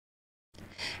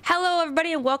Hello,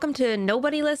 everybody, and welcome to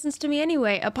Nobody Listens to Me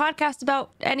Anyway, a podcast about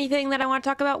anything that I want to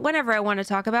talk about whenever I want to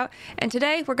talk about. And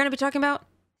today we're going to be talking about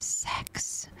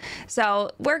sex. So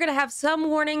we're going to have some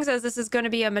warnings as this is going to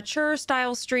be a mature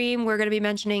style stream. We're going to be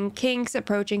mentioning kinks,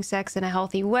 approaching sex in a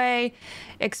healthy way,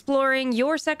 exploring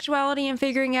your sexuality and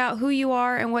figuring out who you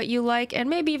are and what you like, and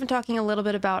maybe even talking a little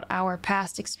bit about our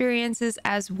past experiences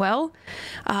as well.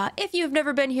 If you've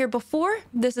never been here before,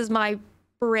 this is my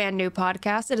brand new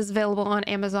podcast. It is available on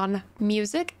Amazon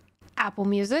Music, Apple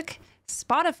Music,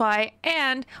 Spotify,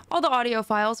 and all the audio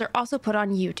files are also put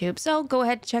on YouTube. So go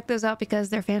ahead and check those out because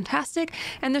they're fantastic.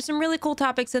 And there's some really cool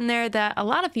topics in there that a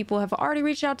lot of people have already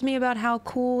reached out to me about how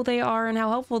cool they are and how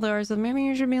helpful they are. So maybe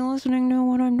you should be listening to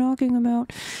what I'm talking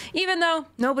about, even though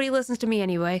nobody listens to me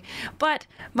anyway. But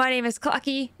my name is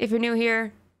Clocky. If you're new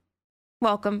here,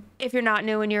 welcome. If you're not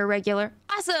new and you're a regular,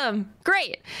 awesome,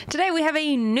 great. Today we have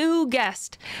a new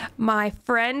guest, my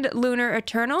friend Lunar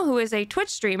Eternal, who is a Twitch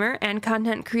streamer and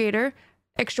content creator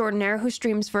extraordinaire who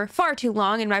streams for far too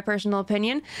long, in my personal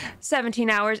opinion. 17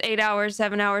 hours, 8 hours,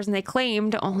 7 hours, and they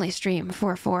claim to only stream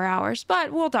for 4 hours,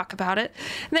 but we'll talk about it.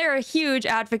 They're a huge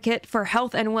advocate for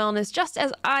health and wellness, just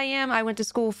as I am. I went to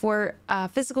school for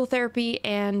physical therapy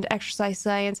and exercise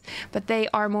science, but they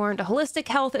are more into holistic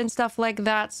health and stuff like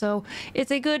that, so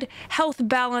it's a good health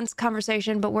balance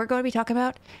conversation, but we're going to be talking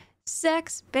about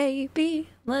sex, baby.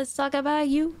 Let's talk about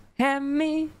you and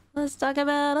me. Let's talk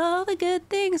about all the good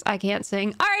things. I can't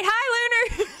sing. All right,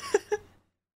 hi, Lunar.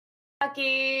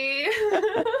 Lucky.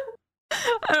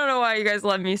 I don't know why you guys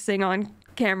let me sing on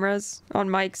cameras, on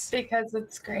mics. Because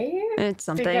it's great. It's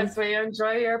something. Because we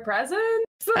enjoy your presence.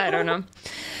 I don't know.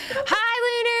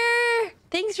 Hi, Lunar.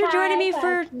 Thanks for joining me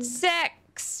for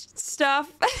sex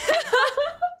stuff.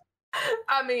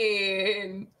 I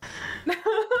mean.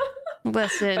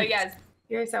 Listen. But yes.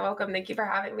 You're so welcome. Thank you for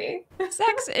having me.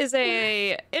 Sex is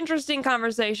a interesting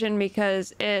conversation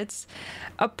because it's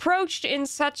approached in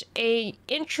such a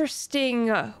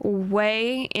interesting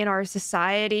way in our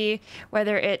society,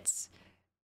 whether it's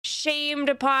shamed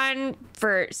upon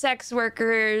for sex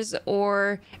workers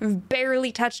or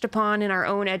barely touched upon in our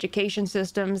own education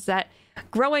systems, that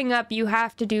growing up you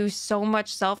have to do so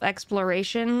much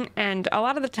self-exploration, and a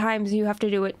lot of the times you have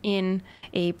to do it in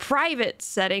a private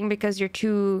setting because you're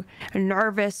too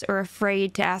nervous or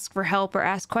afraid to ask for help or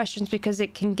ask questions because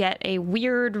it can get a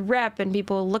weird rep and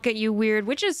people look at you weird,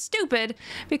 which is stupid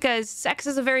because sex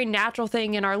is a very natural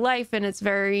thing in our life and it's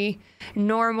very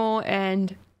normal.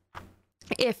 And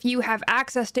if you have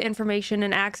access to information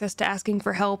and access to asking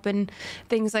for help and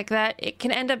things like that, it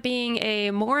can end up being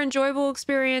a more enjoyable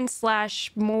experience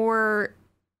 / more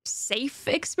safe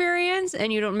experience,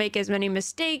 and you don't make as many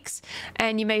mistakes,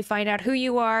 and you may find out who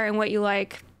you are and what you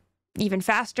like even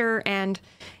faster. And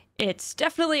it's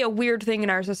definitely a weird thing in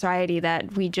our society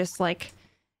that we just like,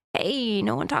 hey,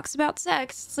 no one talks about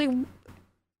sex. It's like,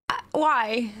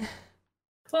 why?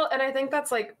 Well, and I think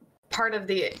that's like part of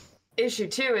the issue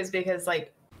too, is because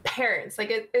like parents,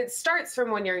 like it starts from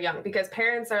when you're young, because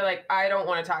parents are like, I don't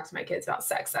want to talk to my kids about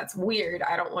sex. That's weird.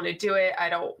 I don't want to do it. I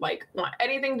don't like want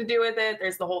anything to do with it.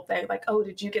 There's the whole thing like, oh,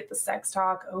 did you get the sex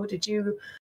talk? Oh, did your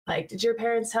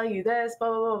parents tell you this? Blah,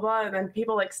 blah, blah, blah. And then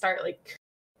people like start like,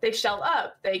 they shell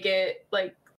up. They get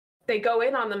like, they go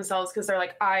in on themselves because they're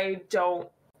like, I don't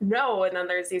know. And then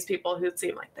there's these people who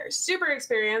seem like they're super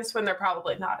experienced when they're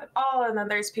probably not at all. And then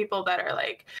there's people that are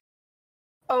like,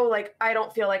 oh, like, I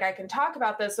don't feel like I can talk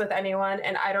about this with anyone,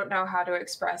 and I don't know how to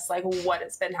express, like, what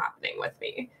has been happening with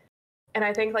me. And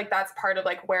I think, like, that's part of,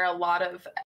 like, where a lot of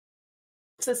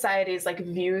society's, like,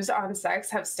 views on sex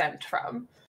have stemmed from.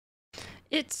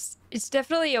 It's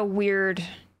definitely a weird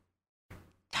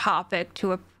topic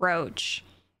to approach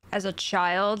as a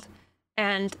child.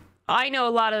 And I know a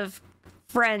lot of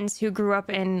friends who grew up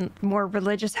in more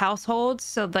religious households,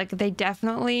 so, like, they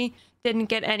definitely didn't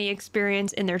get any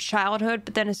experience in their childhood,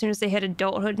 but then as soon as they hit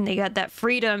adulthood and they got that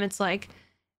freedom, it's like,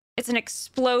 it's an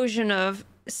explosion of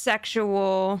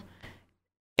sexual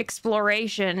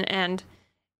exploration, and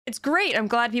it's great. I'm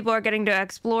glad people are getting to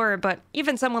explore, but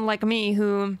even someone like me,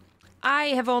 who I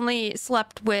have only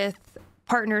slept with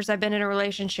partners I've been in a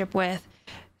relationship with,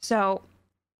 so,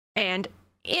 and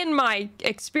in my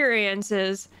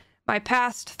experiences, my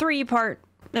past 3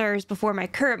 partners before my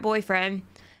current boyfriend,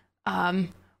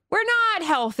 we're not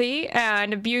healthy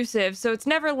and abusive, so it's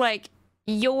never like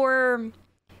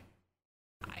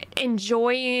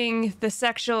enjoying the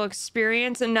sexual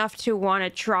experience enough to want to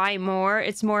try more.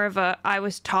 It's more of a, I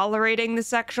was tolerating the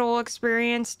sexual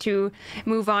experience to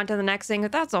move on to the next thing.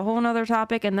 But that's a whole nother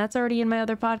topic, and that's already in my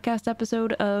other podcast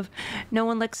episode of No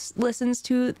One Listens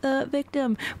to the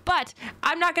Victim. But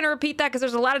I'm not going to repeat that because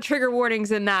there's a lot of trigger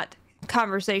warnings in that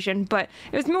conversation. But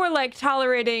it was more like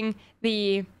tolerating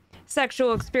the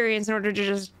sexual experience in order to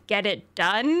just get it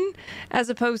done, as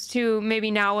opposed to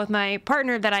maybe now with my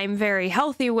partner that I'm very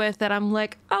healthy with, that I'm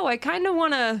like, oh, I kind of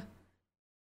want to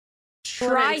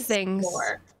try things,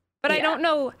 but I don't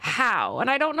know how, and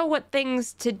I don't know what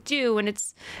things to do, and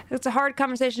it's a hard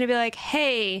conversation to be like,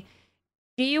 hey,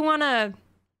 do you want to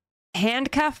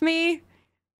handcuff me?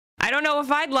 I don't know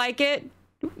if I'd like it.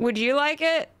 Would you like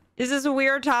it? Is this a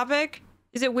weird topic?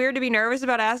 Is it weird to be nervous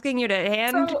about asking you to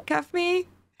handcuff me?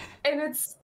 And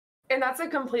that's a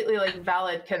completely like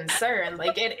valid concern.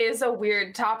 Like, it is a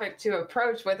weird topic to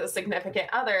approach with a significant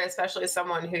other, especially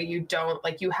someone who you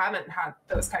haven't had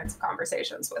those kinds of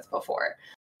conversations with before.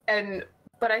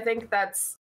 But I think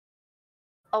that's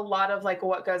a lot of like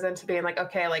what goes into being like,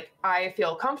 okay, like I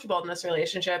feel comfortable in this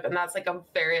relationship, and that's like a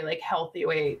very like healthy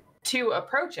way to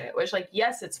approach it, which like,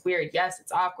 yes, it's weird, yes,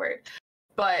 it's awkward,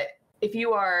 but if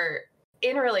you are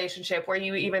in a relationship where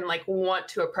you even like want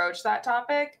to approach that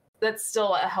topic, that's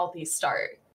still a healthy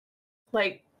start.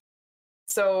 Like,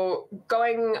 so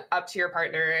going up to your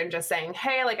partner and just saying,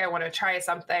 hey, like I want to try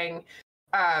something,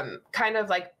 kind of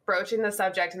like broaching the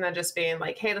subject and then just being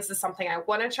like, hey, this is something I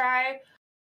want to try.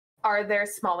 Are there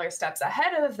smaller steps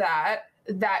ahead of that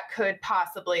could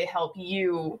possibly help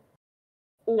you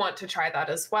want to try that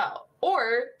as well?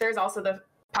 Or there's also the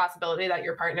possibility that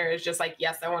your partner is just like,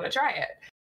 yes, I want to try it.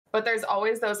 But there's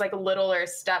always those like littler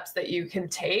steps that you can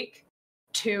take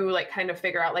to like kind of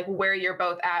figure out like where you're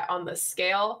both at on the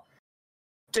scale,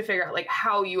 to figure out like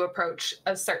how you approach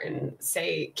a certain,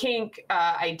 say, kink,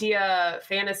 idea,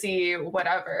 fantasy,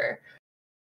 whatever.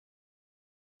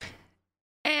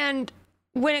 And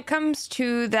when it comes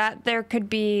to that, there could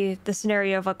be the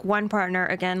scenario of like one partner,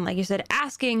 again, like you said,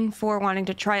 asking for wanting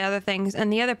to try other things,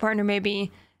 and the other partner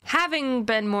maybe having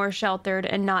been more sheltered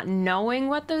and not knowing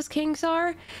what those kinks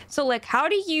are. So like, how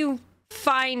do you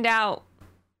find out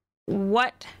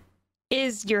what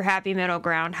is your happy middle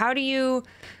ground? How do you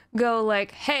go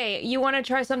like, hey, you want to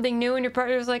try something new? And your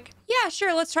partner's like, yeah,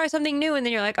 sure, let's try something new. And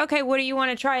then you're like, okay, what do you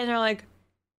want to try? And they're like,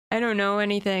 I don't know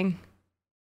anything.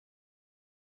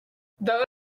 Those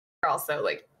are also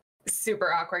like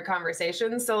super awkward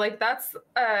conversations. So like, that's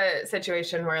a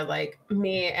situation where like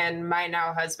me and my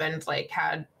now husband like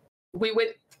we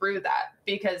went through that,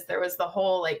 because there was the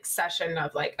whole like session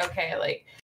of like, okay, like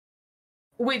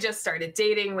we just started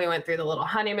dating. We went through the little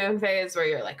honeymoon phase where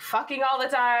you're like fucking all the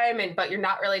time, but you're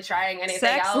not really trying anything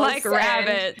Sex else. like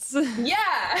rabbits.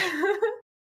 Yeah.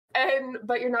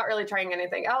 But you're not really trying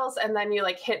anything else. And then you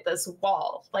like hit this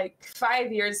wall, like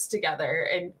 5 years together.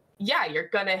 And yeah, you're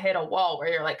gonna hit a wall where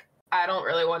you're like, I don't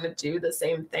really want to do the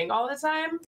same thing all the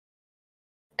time.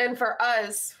 And for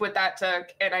us, what that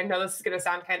took, and I know this is gonna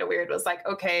sound kind of weird, was like,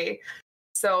 okay,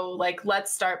 so like,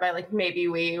 let's start by like, maybe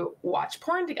we watch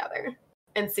porn together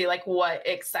and see like what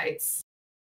excites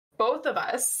both of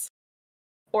us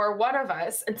or one of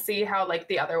us, and see how like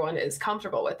the other one is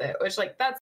comfortable with it, which like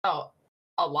that's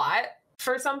a lot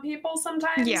for some people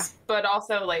sometimes. Yeah. But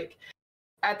also like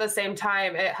at the same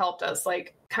time, it helped us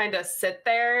like kind of sit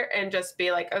there and just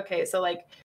be like, okay, so like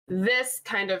this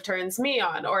kind of turns me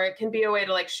on. Or it can be a way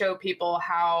to like show people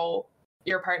how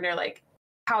your partner, like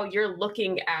how you're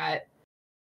looking at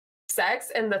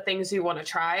sex and the things you want to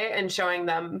try, and showing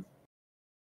them,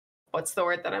 what's the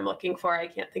word that I'm looking for? I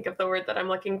can't think of the word that I'm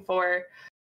looking for.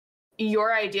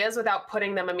 Your ideas without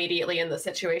putting them immediately in the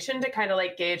situation, to kind of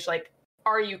like gauge like,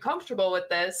 are you comfortable with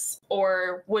this,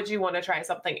 or would you want to try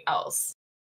something else?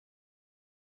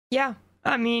 Yeah.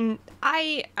 I mean,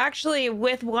 I actually,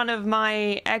 with one of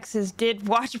my exes, did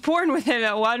watch porn with him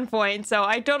at one point, so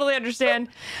I totally understand.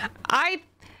 I,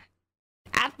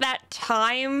 at that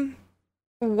time,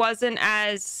 wasn't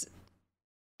as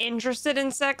interested in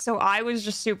sex, so I was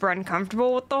just super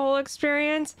uncomfortable with the whole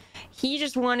experience. He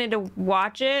just wanted to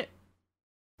watch it,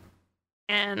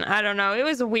 and I don't know, it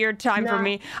was a weird time for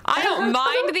me. I don't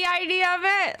mind the idea of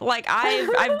it. Like,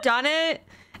 I've done it,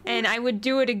 and I would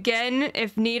do it again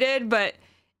if needed, but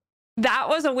that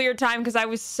was a weird time because I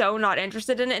was so not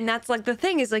interested in it. And that's like the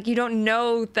thing, is like, you don't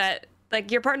know that,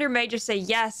 like, your partner may just say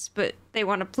yes, but they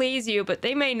want to please you, but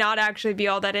they may not actually be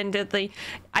all that into the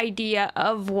idea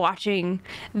of watching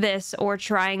this or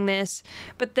trying this.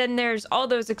 But then there's all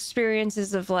those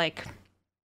experiences of like,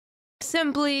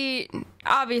 simply,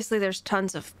 obviously there's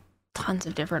tons of tons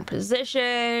of different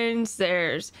positions.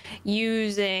 There's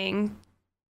using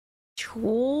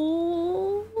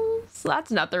tools.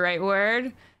 That's not the right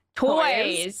word.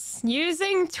 Toys.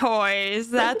 Using toys.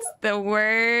 That's the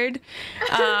word.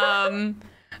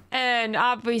 And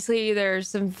obviously there's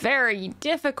some very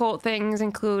difficult things,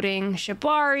 including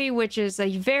shibari, which is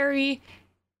a very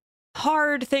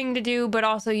hard thing to do, but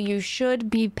also you should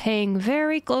be paying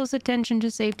very close attention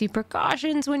to safety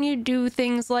precautions when you do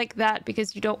things like that,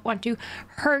 because you don't want to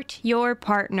hurt your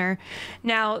partner.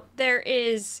 Now, there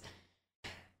is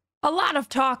a lot of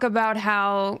talk about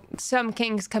how some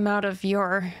kinks come out of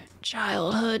your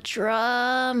childhood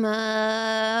trauma,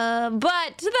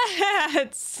 but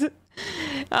that's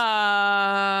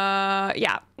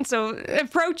yeah, so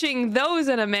approaching those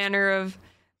in a manner of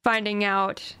finding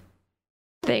out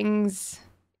things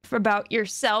about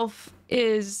yourself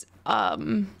is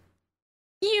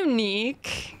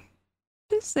unique,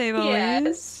 to say the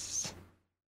least.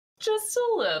 Just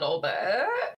a little bit.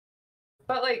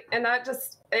 But like, and that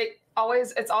just,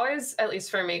 it's always, at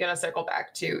least for me, gonna circle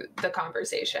back to the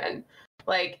conversation.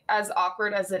 Like, as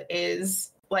awkward as it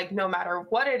is, like, no matter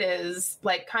what it is,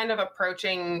 like, kind of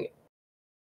approaching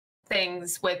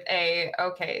things with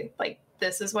okay, like,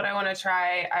 this is what I want to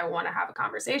try. I want to have a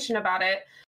conversation about it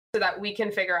so that we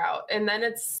can figure out. And then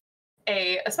it's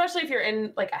especially if you're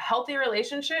in like a healthy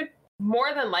relationship,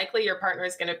 more than likely your partner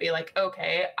is going to be like,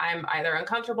 okay, I'm either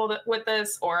uncomfortable with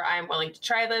this or I'm willing to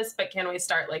try this, but can we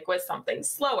start like with something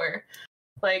slower?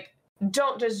 Like,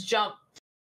 don't just jump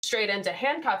straight into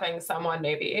handcuffing someone.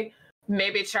 Maybe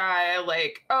try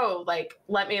like, oh, like,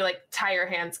 let me like tie your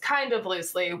hands kind of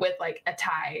loosely with like a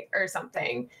tie or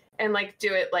something, and like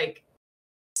do it like,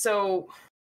 so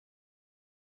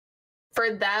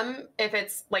for them, if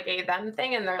it's like a them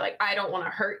thing and they're like, I don't want to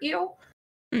hurt you,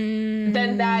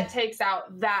 then that takes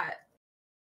out that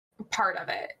part of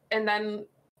it. And then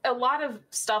a lot of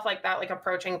stuff like that, like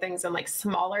approaching things in like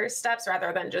smaller steps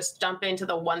rather than just jumping to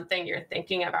the one thing you're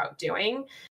thinking about doing,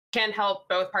 can help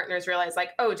both partners realize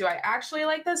like, oh, do I actually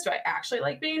like this? Do I actually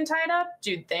like being tied up?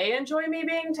 Do they enjoy me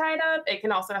being tied up? It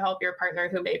can also help your partner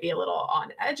who may be a little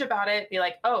on edge about it be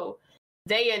like, oh,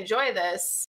 they enjoy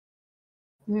this.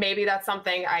 Maybe that's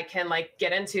something I can like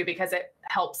get into because it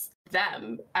helps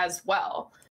them as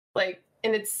well. Like,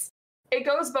 and it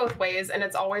goes both ways, and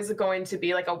it's always going to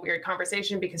be like a weird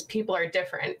conversation because people are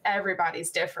different. Everybody's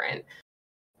different.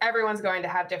 Everyone's going to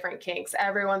have different kinks.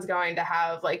 Everyone's going to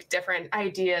have like different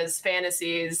ideas,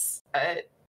 fantasies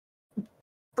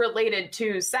related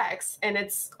to sex. And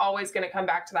it's always going to come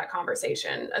back to that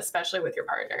conversation, especially with your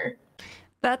partner.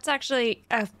 That's actually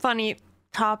a funny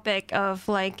topic of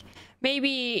like,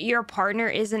 maybe your partner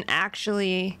isn't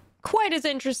actually quite as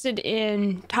interested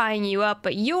in tying you up,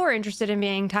 but you're interested in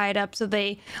being tied up. So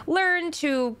they learn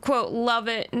to, quote, love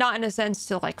it, not in a sense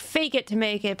to like fake it to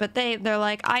make it, but they're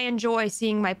like, I enjoy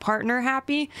seeing my partner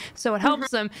happy. So it helps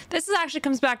them. This actually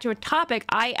comes back to a topic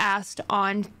I asked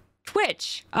on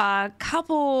Twitch a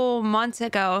couple months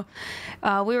ago.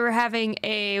 We were having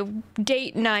a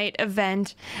date night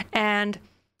event, and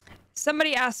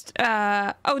somebody asked,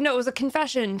 oh no, it was a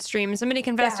confession stream. Somebody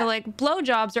confessed to like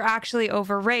blowjobs are actually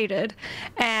overrated.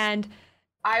 And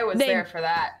I was there for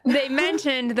that. They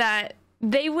mentioned that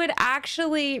they would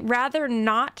actually rather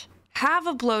not have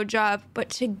a blowjob, but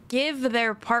to give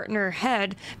their partner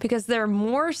head because they're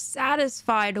more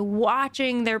satisfied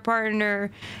watching their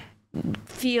partner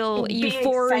feel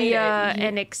euphoria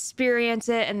and experience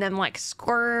it and then like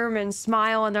squirm and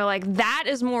smile, and they're like, that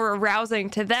is more arousing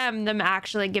to them than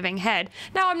actually giving head.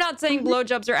 Now, I'm not saying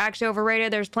blowjobs are actually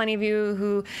overrated. There's plenty of you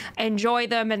who enjoy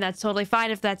them, and that's totally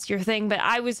fine if that's your thing. But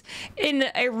I was in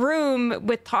a room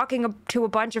with talking to a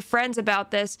bunch of friends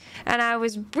about this, and I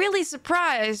was really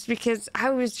surprised because I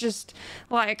was just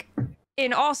like,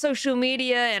 in all social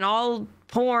media and all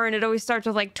porn, it always starts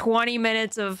with like 20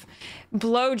 minutes of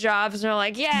blowjobs, and they're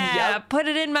like, yeah, put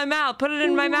it in my mouth, put it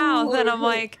in my mouth. And I'm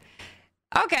like,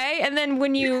 okay. And then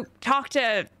when you talk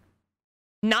to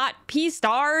not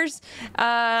P-stars,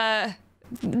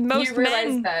 most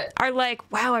men are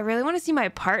like, wow, I really want to see my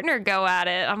partner go at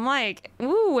it. I'm like,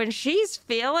 ooh, when she's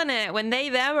feeling it, when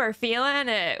them are feeling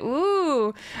it,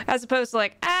 ooh, as opposed to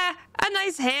like, a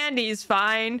nice handy's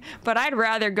fine, but I'd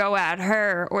rather go at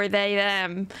her or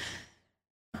them.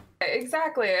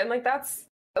 Exactly. And like, that's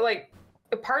like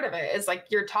a part of it is like,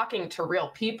 you're talking to real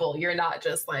people. You're not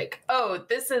just like, oh,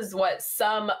 this is what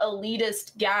some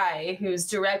elitist guy who's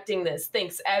directing this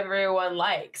thinks everyone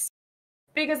likes,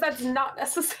 because that's not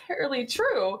necessarily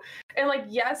true. And like,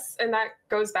 yes, and that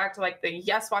goes back to like the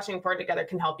yes, watching porn together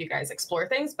can help you guys explore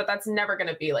things, but that's never going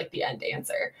to be like the end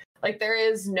answer. Like, there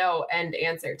is no end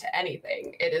answer to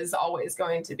anything. It is always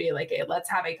going to be like, let's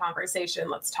have a conversation,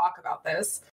 let's talk about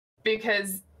this,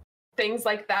 because things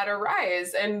like that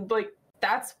arise. And like,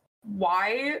 that's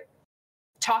why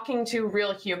talking to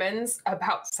real humans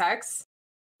about sex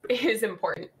is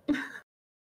important.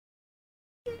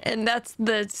 And that's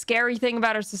the scary thing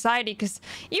about our society, because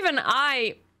even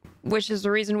I, which is the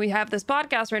reason we have this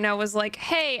podcast right now, was like,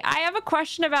 hey, I have a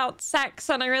question about sex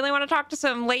and I really want to talk to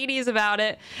some ladies about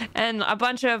it. And a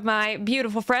bunch of my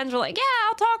beautiful friends were like, yeah,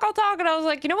 I'll talk. And I was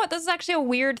like, you know what? This is actually a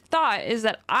weird thought, is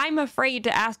that I'm afraid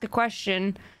to ask a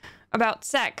question about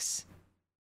sex.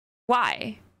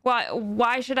 Why?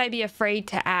 Why should I be afraid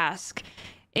to ask?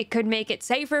 It could make it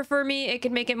safer for me. It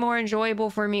could make it more enjoyable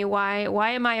for me. Why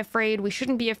am I afraid? We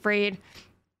shouldn't be afraid.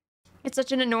 It's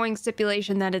such an annoying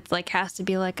stipulation that it's like has to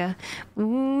be like a,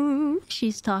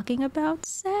 she's talking about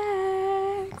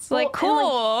sex. Well, like,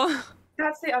 cool. Like,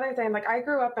 that's the other thing. Like, I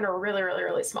grew up in a really, really,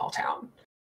 really small town.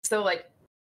 So like,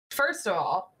 first of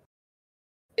all,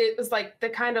 it was like the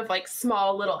kind of like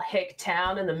small little hick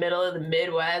town in the middle of the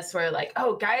Midwest where like,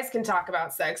 oh, guys can talk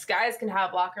about sex, guys can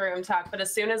have locker room talk, but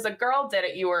as soon as a girl did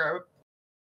it, you were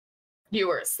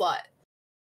a slut.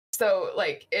 So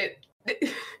like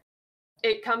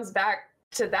it comes back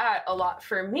to that a lot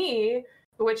for me,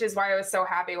 which is why I was so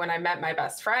happy when I met my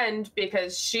best friend,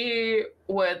 because she'd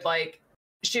always like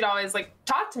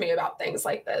talk to me about things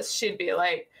like this. She'd be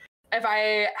like, if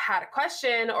I had a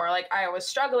question or like I was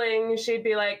struggling, she'd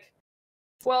be like,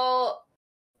 well,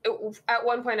 at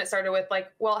one point it started with like,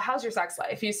 well, how's your sex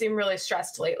life? You seem really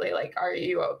stressed lately. Like, are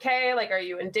you okay? Like, are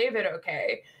you and David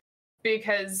okay?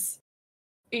 Because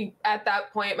at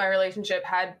that point, my relationship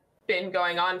had been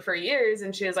going on for years.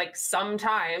 And she was like,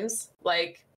 sometimes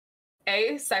like,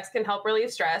 A, sex can help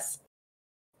relieve stress.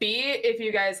 B, if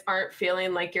you guys aren't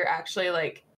feeling like you're actually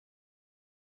like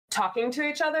talking to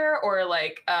each other or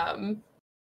like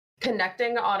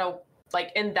connecting on a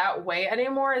like in that way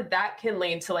anymore, that can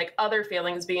lead to like other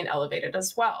feelings being elevated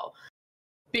as well.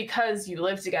 Because you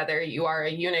live together, you are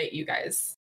a unit, you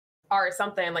guys are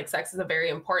something. Like, sex is a very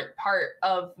important part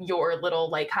of your little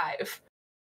like hive.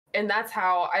 And that's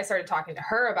how I started talking to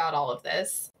her about all of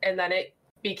this. And then it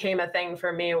became a thing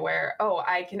for me where, oh,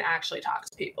 I can actually talk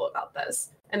to people about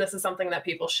this. And this is something that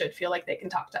people should feel like they can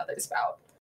talk to others about.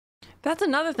 That's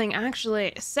another thing,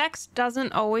 actually. Sex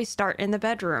doesn't always start in the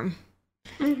bedroom.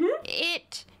 Mm-hmm.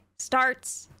 It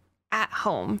starts at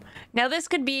home. Now, this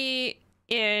could be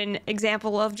an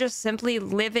example of just simply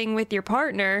living with your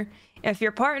partner. If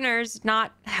your partner's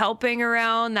not helping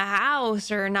around the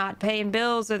house or not paying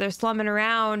bills, or they're slumming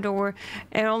around,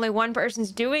 and only one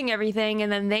person's doing everything,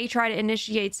 and then they try to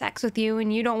initiate sex with you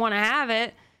and you don't want to have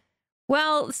it,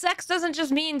 well, sex doesn't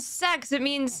just mean sex. It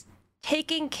means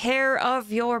taking care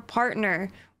of your partner,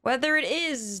 whether it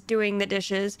is doing the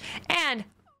dishes. And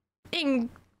in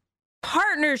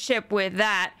partnership with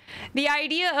that, the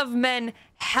idea of men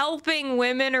helping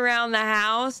women around the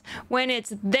house when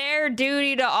it's their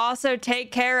duty to also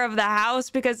take care of the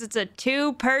house because it's a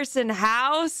two-person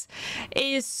house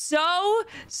is so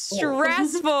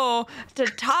stressful to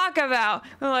talk about.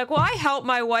 I'm like, well, I help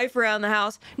my wife around the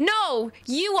house. No,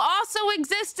 you also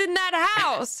exist in that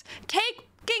house. Take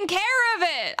care of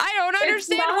it. I don't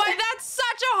understand why that's such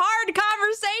a hard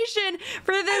conversation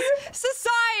for this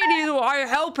society. I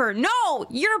help her. No,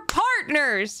 you're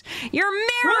partners. You're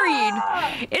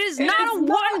married. It is not a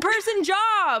one-person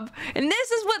job. And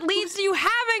this is what leads to you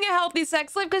having a healthy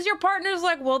sex life, because your partner's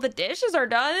like, well, the dishes are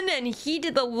done and he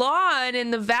did the lawn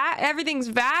and everything's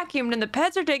vacuumed and the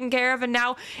pets are taken care of, and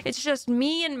now it's just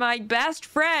me and my best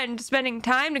friend spending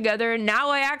time together, and now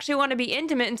I actually want to be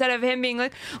intimate instead of him being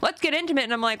like, let's get intimate.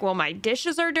 And I'm like, well, my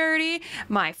dishes are dirty,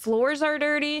 my floors are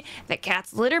dirty, the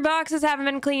cat's litter boxes haven't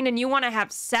been cleaned, and you want to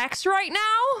have sex right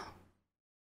now?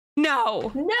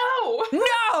 No.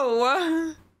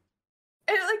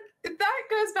 And like, that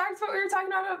goes back to what we were talking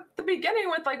about at the beginning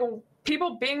with like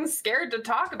people being scared to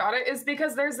talk about it, is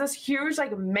because there's this huge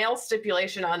like male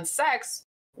stipulation on sex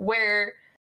where,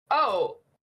 oh,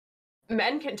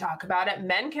 men can talk about it,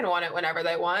 men can want it whenever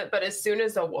they want, but as soon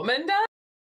as a woman does,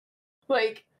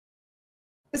 like,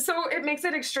 so it makes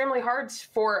it extremely hard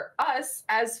for us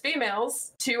as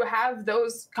females to have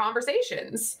those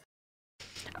conversations.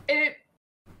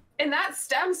 And that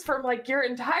stems from like your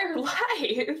entire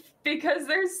life, because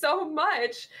there's so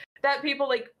much that people,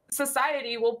 like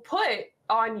society, will put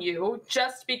on you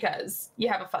just because you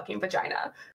have a fucking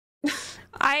vagina.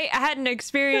 I had an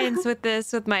experience with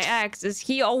this with my ex. Is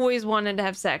he always wanted to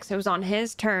have sex. It was on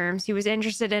his terms. He was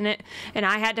interested in it, and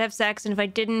I had to have sex, and if I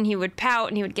didn't, he would pout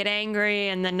and he would get angry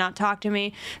and then not talk to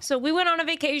me. So we went on a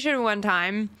vacation one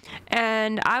time,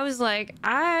 and I was like,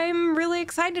 I'm really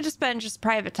excited to spend just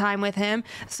private time with him.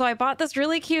 So I bought this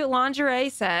really cute lingerie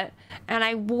set, and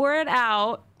I wore it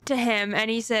out to him,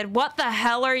 and he said, "What the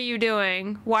hell are you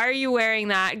doing? Why are you wearing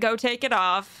that? Go take it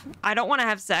off. I don't want to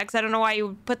have sex. I don't know why you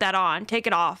would put that on. Take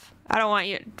it off. I don't want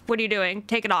you. What are you doing?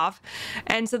 Take it off."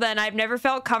 And so then I've never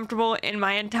felt comfortable in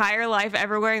my entire life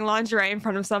ever wearing lingerie in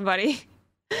front of somebody.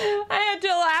 I had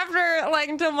till after, like,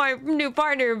 until my new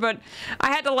partner, but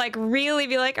I had to, like, really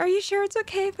be like, "Are you sure it's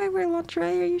okay if I wear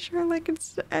lingerie? Are you sure? Like,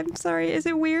 I'm sorry. Is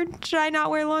it weird? Should I not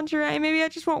wear lingerie? Maybe I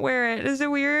just won't wear it. Is it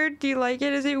weird? Do you like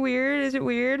it? Is it weird? Is it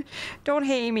weird? Don't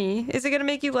hate me. Is it gonna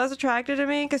make you less attracted to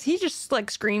me?" Because he just, like,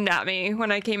 screamed at me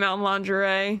when I came out in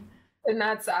lingerie. And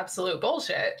that's absolute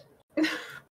bullshit.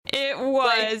 It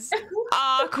was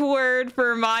awkward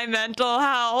for my mental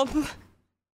health.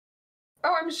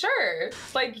 Oh, I'm sure.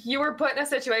 Like, you were put in a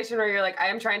situation where you're like, I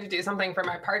am trying to do something for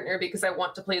my partner because I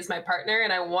want to please my partner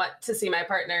and I want to see my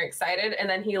partner excited. And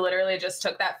then he literally just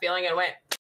took that feeling and went,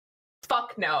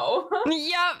 fuck no.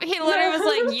 Yep. He literally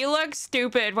was like, "You look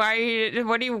stupid. What are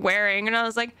you wearing?" And I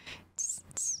was like,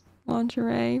 it's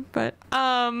lingerie, but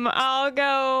I'll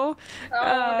go.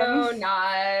 No,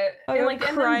 not. I'll go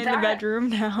cry in the bedroom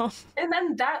now. And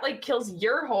then that, like, kills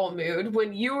your whole mood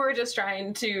when you were just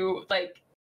trying to, like,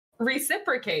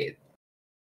 reciprocate.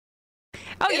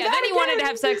 Oh yeah, then he wanted to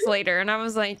have sex later, and I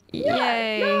was like,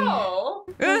 yay. No.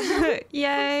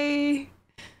 Yay.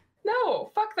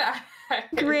 No, fuck that.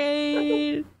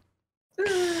 Great.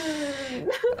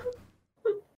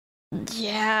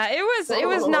 Yeah, it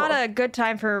was not a good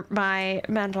time for my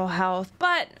mental health,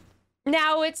 but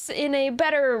now it's in a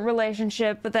better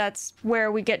relationship, but that's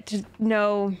where we get to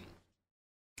know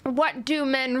what do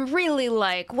men really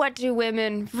like? What do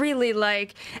women really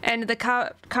like? And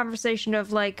the conversation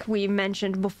of, like we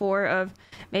mentioned before, of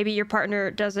maybe your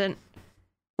partner doesn't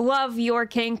love your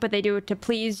kink, but they do it to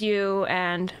please you,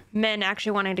 and men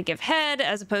actually wanting to give head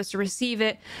as opposed to receive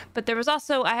it. But there was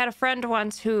also, I had a friend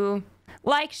once who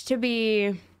liked to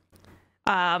be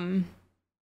rough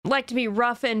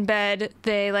in bed.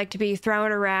 They like to be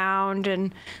thrown around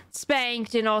and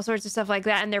spanked and all sorts of stuff like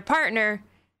that. And their partner,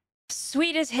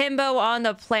 sweetest himbo on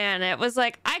the planet, was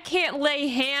like, "I can't lay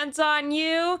hands on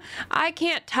you. I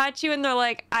can't touch you." And they're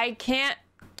like, "I can't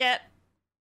get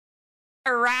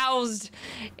aroused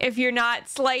if you're not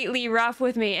slightly rough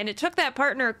with me." And it took that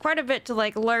partner quite a bit to,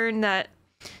 like, learn that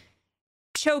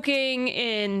choking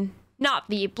in not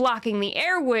the blocking the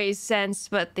airways sense,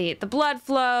 but the blood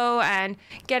flow and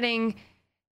getting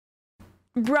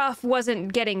rough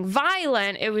wasn't getting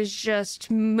violent. It was just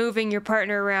moving your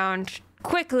partner around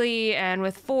quickly and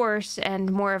with force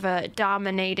and more of a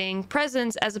dominating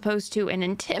presence as opposed to an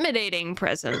intimidating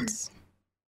presence.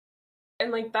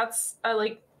 And, like, that's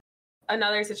like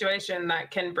another situation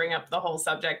that can bring up the whole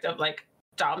subject of, like,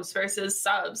 doms versus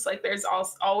subs. Like, there's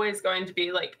always going to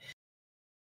be, like,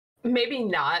 maybe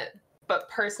not, but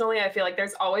personally I feel like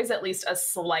there's always at least a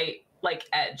slight, like,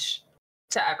 edge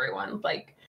to everyone.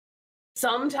 Like,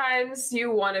 sometimes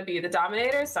you want to be the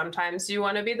dominator, sometimes you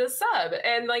want to be the sub,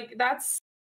 and, like, that's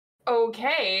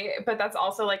okay, but that's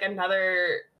also, like,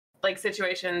 another, like,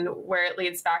 situation where it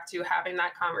leads back to having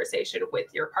that conversation with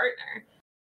your partner.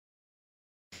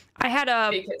 I had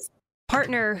a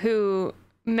partner who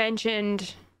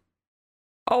mentioned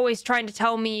always trying to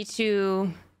tell me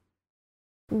to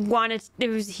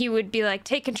he would be like,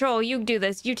 "Take control, you do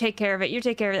this, you take care of it, you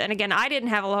take care of it." And again, I didn't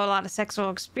have a whole lot of sexual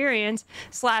experience,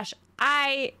 /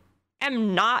 I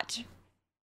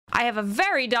have a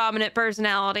very dominant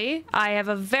personality. I have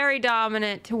a very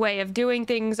dominant way of doing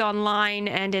things online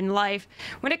and in life.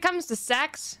 When it comes to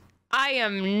sex, I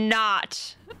am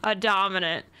not a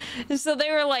dominant. And so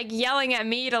they were, like, yelling at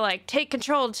me to, like, take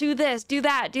control, do this, do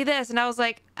that, do this. And I was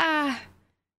like,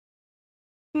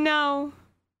 no.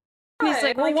 And he's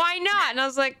like, "Well, why not?" And I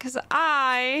was like, "Because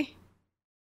I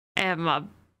am a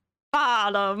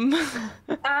bottom."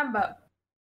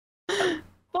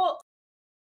 Well,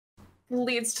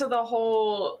 leads to the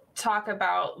whole talk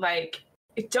about, like,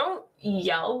 don't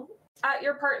yell at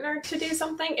your partner to do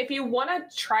something. If you want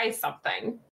to try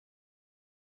something,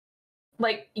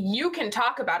 like, you can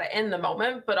talk about it in the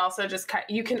moment, but also just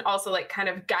you can also, like, kind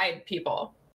of guide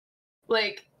people,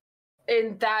 like,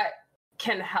 and that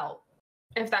can help,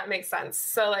 if that makes sense.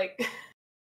 So, like,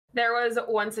 there was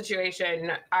one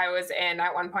situation I was in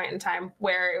at one point in time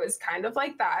where it was kind of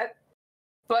like that,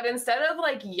 but instead of,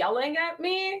 like, yelling at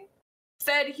me,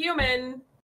 said human,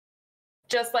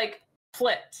 just like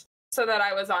flipped so that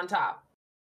I was on top,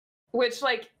 which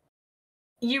like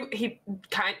he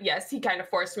kind of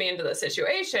forced me into the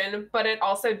situation, but it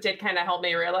also did kind of help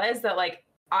me realize that like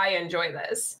I enjoy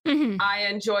this. I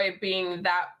enjoy being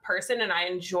that person, and I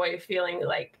enjoy feeling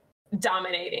like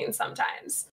dominating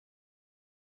sometimes.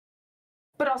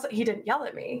 But also, he didn't yell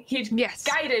at me. He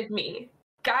guided me.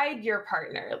 Guide your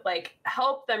partner. Like,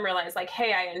 help them realize, like,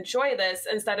 hey, I enjoy this,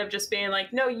 instead of just being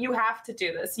like, no, you have to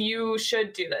do this. You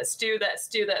should do this. Do this.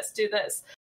 Do this. Do this.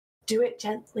 Do it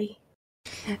gently.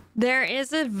 There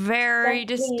is a very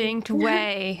distinct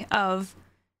way of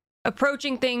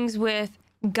approaching things with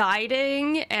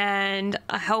guiding and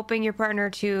helping your partner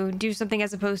to do something,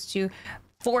 as opposed to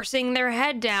forcing their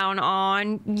head down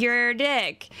on your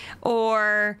dick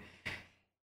or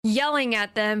yelling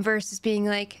at them versus being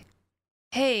like,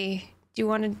 hey, do you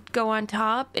want to go on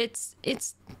top? It's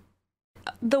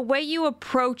the way you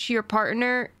approach your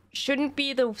partner shouldn't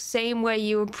be the same way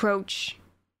you approach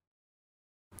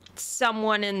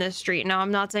someone in the street. Now,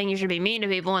 I'm not saying you should be mean to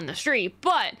people in the street,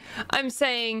 but I'm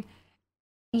saying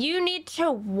you need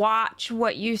to watch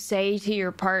what you say to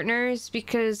your partners,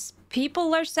 because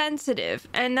people are sensitive,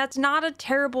 and that's not a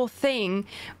terrible thing.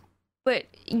 But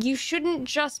you shouldn't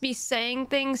just be saying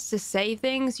things to say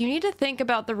things. You need to think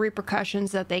about the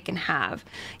repercussions that they can have.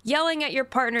 Yelling at your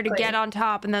partner to get on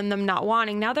top and then them not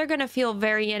wanting, now they're going to feel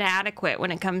very inadequate when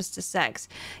it comes to sex.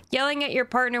 Yelling at your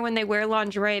partner when they wear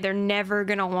lingerie, they're never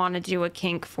going to want to do a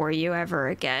kink for you ever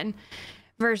again.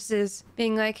 Versus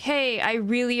being like, hey, I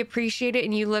really appreciate it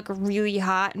and you look really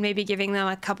hot, and maybe giving them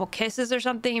a couple kisses or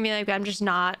something and be like, I'm just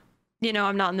not,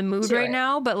 I'm not in the mood right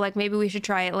now, but like maybe we should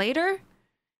try it later.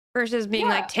 Versus being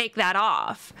like, take that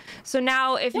off. So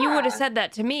now if you would have said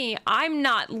that to me, I'm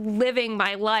not living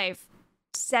my life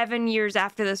 7 years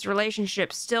after this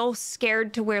relationship still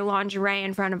scared to wear lingerie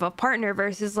in front of a partner,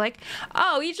 versus like,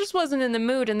 oh, he just wasn't in the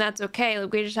mood and that's okay.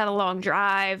 Like, we just had a long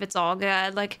drive. It's all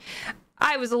good. Like,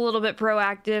 I was a little bit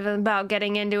proactive about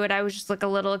getting into it. I was just like a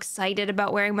little excited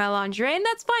about wearing my lingerie, and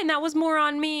that's fine. That was more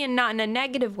on me and not in a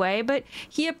negative way, but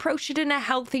he approached it in a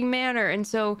healthy manner. And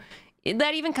so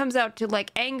that even comes out to like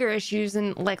anger issues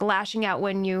and like lashing out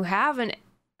when you have an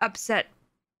upset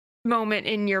moment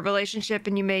in your relationship,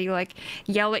 and you may like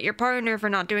yell at your partner for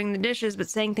not doing the dishes, but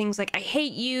saying things like, I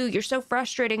hate you, you're so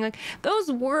frustrating. Like,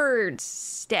 those words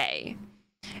stay.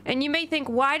 And you may think,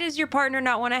 why does your partner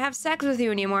not want to have sex with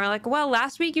you anymore? Like, well,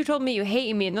 last week you told me you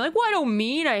hate me. And they're like, well, I don't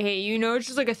mean I hate you. It's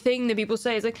just like a thing that people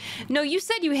say. It's like, no, you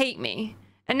said you hate me,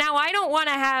 and now I don't want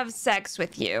to have sex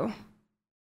with you.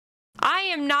 I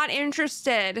am not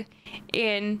interested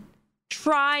in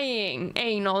trying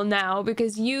anal now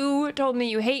because you told me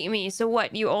you hate me. So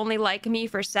what, you only like me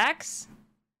for sex?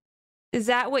 Is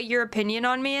that what your opinion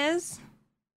on me is?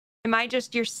 Am I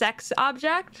just your sex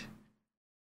object?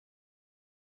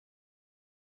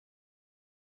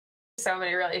 So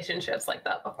many relationships like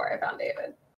that before I found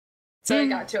David. So I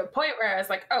got to a point where I was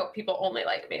like, oh, people only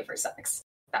like me for sex.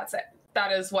 That's it.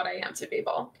 That is what I am to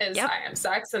people, is I am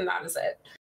sex, and that is it.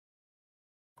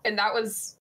 And that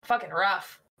was fucking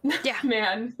rough. Yeah.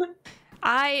 Man.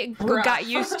 I got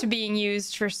used to being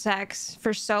used for sex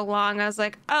for so long. I was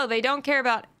like, oh, they don't care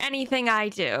about anything I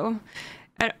do.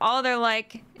 And all they're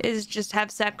like is just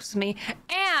have sex with me.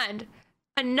 And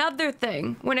another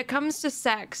thing, when it comes to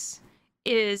sex,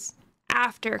 is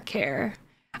aftercare.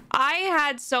 I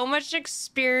had so much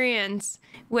experience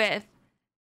with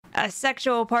a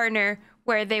sexual partner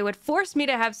where they would force me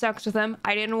to have sex with them.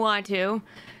 I didn't want to.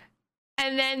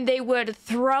 And then they would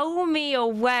throw me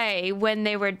away when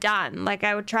they were done. Like,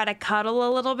 I would try to cuddle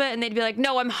a little bit and they'd be like,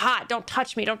 no, I'm hot. Don't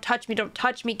touch me. Don't touch me. Don't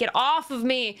touch me. Get off of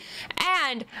me.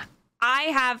 And I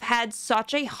have had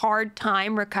such a hard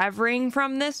time recovering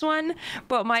from this one.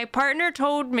 But my partner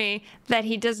told me that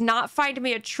he does not find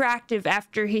me attractive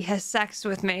after he has sex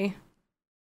with me.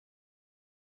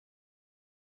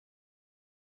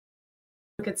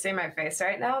 You could see my face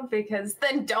right now, because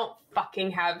then don't fucking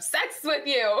have sex with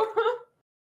you.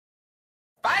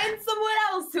 Find someone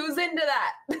else who's into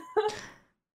that.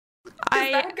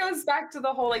 That goes back to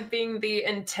the whole like being the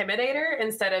intimidator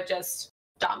instead of just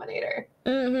dominator.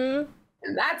 And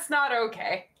that's not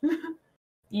okay.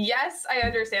 Yes, I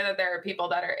understand that there are people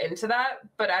that are into that,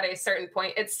 but at a certain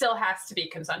point, it still has to be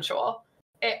consensual.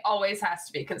 It always has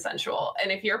to be consensual.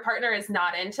 And if your partner is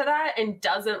not into that and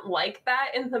doesn't like that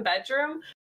in the bedroom,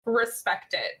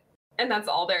 respect it. And that's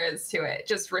all there is to it.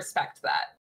 Just respect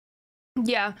that.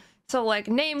 Yeah. So, like,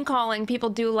 name calling, people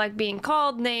do like being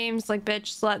called names, like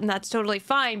bitch, slut, and that's totally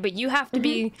fine. But you have to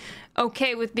be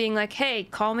okay with being like, hey,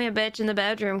 call me a bitch in the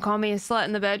bedroom, call me a slut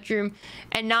in the bedroom,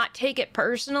 and not take it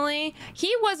personally.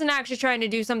 He wasn't actually trying to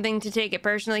do something to take it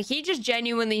personally. He just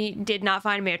genuinely did not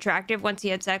find me attractive once he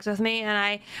had sex with me. And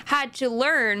I had to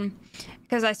learn,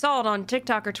 because I saw it on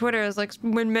TikTok or Twitter, it was like,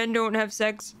 when men don't have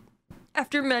sex,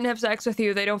 after men have sex with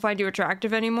you, they don't find you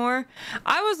attractive anymore.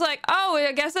 I was like, oh,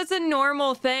 I guess that's a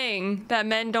normal thing that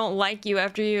men don't like you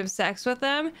after you have sex with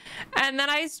them. And then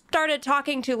I started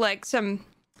talking to like some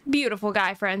beautiful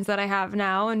guy friends that I have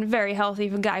now, and very healthy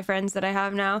guy friends that I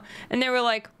have now. And they were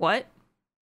like, what?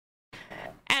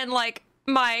 And like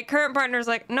my current partner's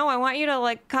like, no, I want you to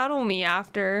like cuddle me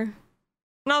after.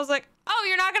 And I was like, oh,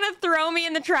 you're not gonna throw me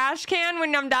in the trash can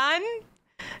when I'm done?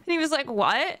 And he was like,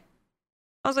 what?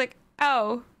 I was like,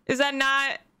 oh, is that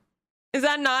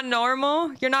not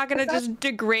normal? You're not gonna just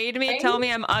degrade me and tell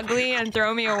me I'm ugly and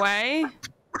throw me away?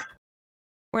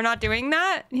 We're not doing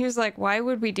that? And he was like, why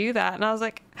would we do that? And I was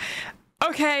like,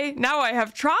 okay, now I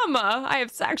have trauma. I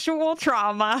have sexual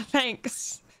trauma.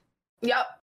 Thanks. Yep.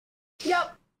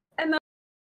 And then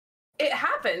it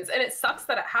happens, and it sucks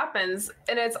that it happens.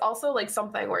 And it's also like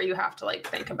something where you have to like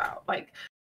think about like,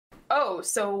 oh,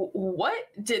 so what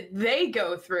did they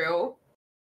go through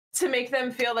to make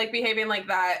them feel like behaving like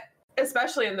that,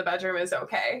 especially in the bedroom, is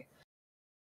okay?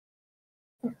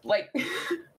 Like,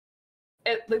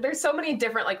 there's so many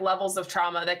different like levels of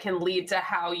trauma that can lead to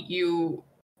how you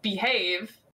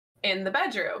behave in the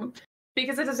bedroom,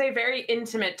 because it is a very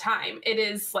intimate time. It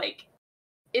is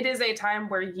a time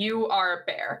where you are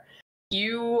bare.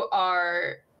 You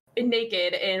are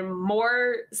naked in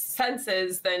more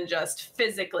senses than just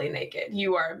physically naked.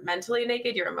 You are mentally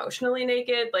naked, you're emotionally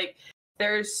naked. Like,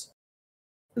 there's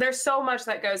so much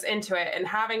that goes into it, and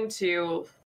having to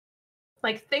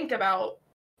like think about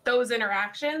those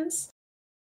interactions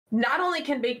not only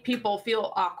can make people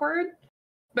feel awkward,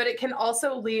 but it can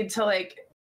also lead to like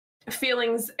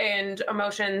feelings and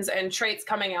emotions and traits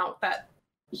coming out that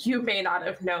you may not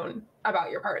have known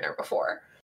about your partner before.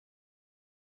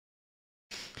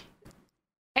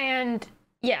 And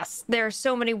yes, there are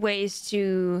so many ways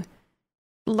to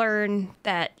learn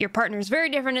that your partner is very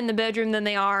different in the bedroom than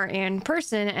they are in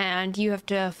person, and you have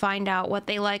to find out what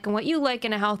they like and what you like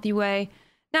in a healthy way.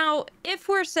 Now, if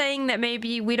we're saying that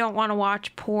maybe we don't want to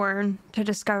watch porn to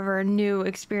discover new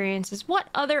experiences, what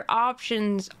other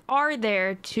options are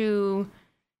there to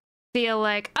feel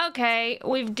like, okay,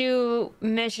 we do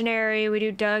missionary, we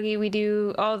do Dougie, we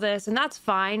do all this, and that's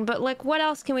fine, but like, what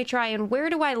else can we try, and where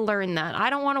do I learn that? I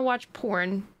don't want to watch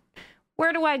porn.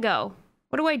 Where do I go?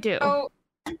 What do I do? Oh,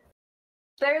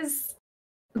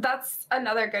 that's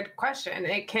another good question.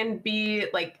 It can be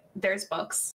like, there's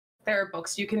books. There are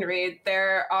books you can read.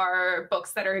 There are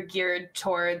books that are geared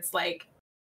towards like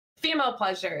female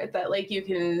pleasure that like you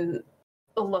can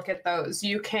look at those.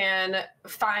 You can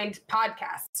find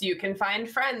podcasts. You can find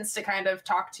friends to kind of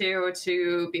talk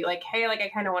to be like, hey, like I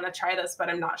kind of want to try this, but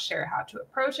I'm not sure how to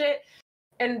approach it.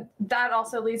 And that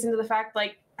also leads into the fact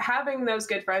like having those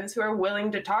good friends who are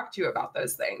willing to talk to you about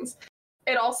those things.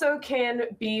 It also can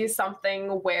be something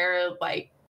where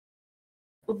like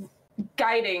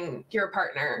guiding your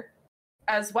partner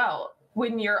as well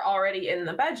when you're already in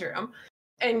the bedroom,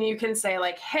 and you can say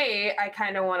like, hey, I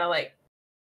kind of want to like,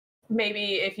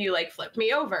 maybe if you like flip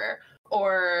me over,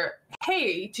 or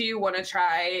hey, do you want to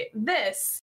try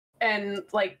this? And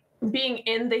like being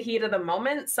in the heat of the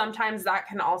moment, sometimes that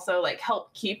can also like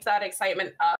help keep that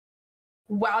excitement up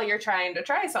while you're trying to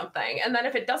try something. And then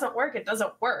if it doesn't work, it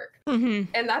doesn't work.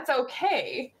 Mm-hmm. And that's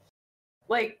okay.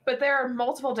 Like, but there are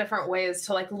multiple different ways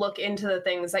to like look into the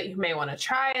things that you may want to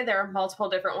try. There are multiple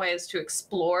different ways to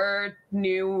explore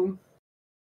new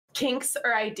kinks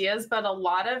or ideas, but a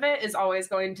lot of it is always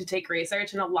going to take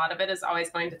research, and a lot of it is always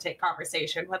going to take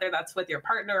conversation, whether that's with your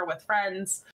partner, with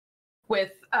friends,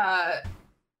 with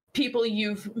people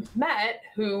you've met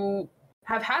who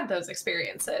have had those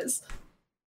experiences.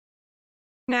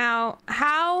 Now,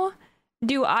 how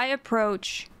do I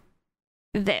approach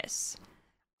this?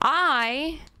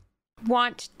 I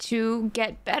want to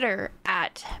get better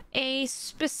at a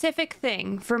specific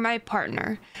thing for my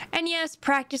partner. And yes,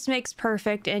 practice makes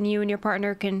perfect, and you and your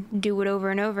partner can do it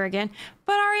over and over again.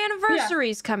 But our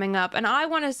anniversary's coming up, and I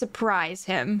want to surprise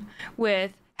him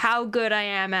with how good I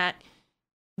am at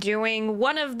doing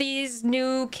one of these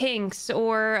new kinks,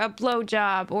 or a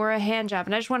blowjob, or a hand job,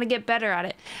 and I just want to get better at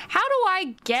it. How do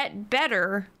I get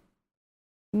better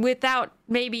without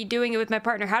maybe doing it with my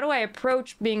partner? How do I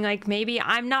approach being like, maybe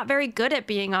I'm not very good at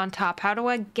being on top? How do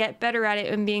I get better at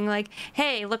it and being like,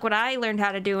 hey, look what I learned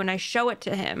how to do, and I show it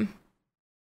to him?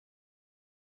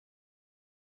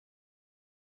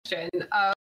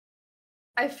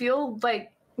 I feel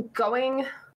like going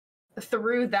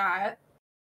through that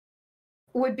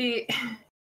would be,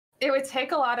 it would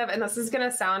take a lot of, and this is going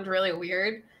to sound really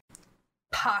weird,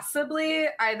 possibly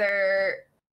either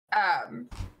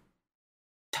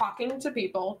talking to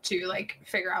people to like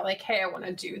figure out like, hey, I want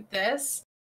to do this.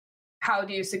 How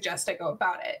do you suggest I go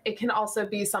about it? It can also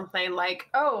be something like,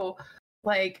 oh,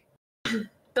 like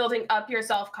building up your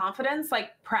self-confidence,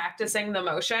 like practicing the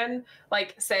motion,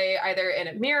 like say either in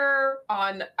a mirror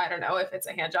on, I don't know if it's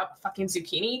a hand job, fucking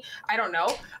zucchini, I don't know.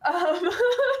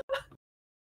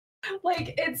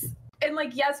 Like it's, and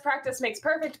like, yes, practice makes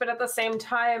perfect, but at the same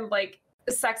time, like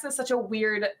sex is such a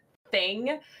weird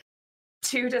thing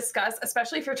to discuss,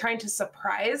 especially if you're trying to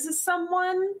surprise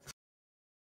someone.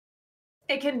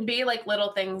 It can be like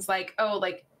little things like, oh,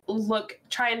 like look,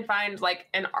 try and find like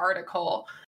an article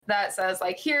that says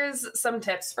like, here's some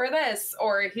tips for this,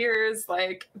 or here's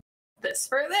like this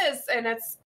for this. And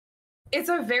it's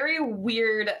a very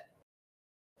weird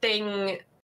thing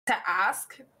to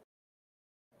ask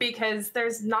because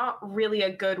there's not really a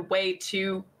good way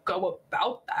to go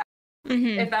about that.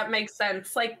 If that makes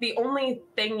sense. Like the only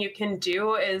thing you can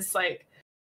do is like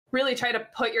really try to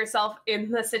put yourself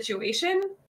in the situation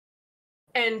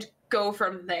and go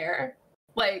from there.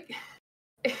 Like,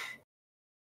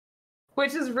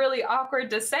 which is really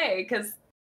awkward to say because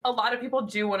a lot of people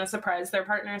do want to surprise their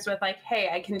partners with like, hey,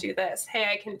 I can do this. Hey,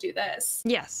 I can do this.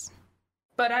 Yes.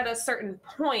 But at a certain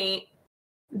point,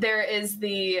 is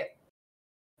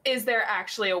there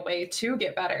actually a way to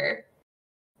get better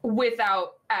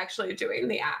without actually doing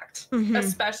the act,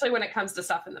 especially when it comes to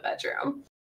stuff in the bedroom?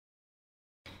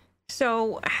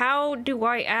 So how do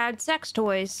I add sex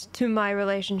toys to my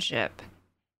relationship?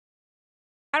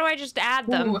 How do I just add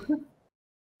them? Ooh.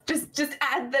 Just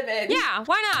add them in. Yeah,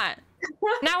 why not?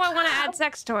 Now I want to add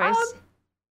sex toys.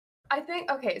 I think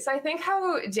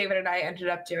how David and I ended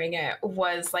up doing it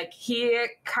was like he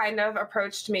kind of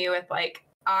approached me with like,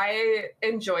 I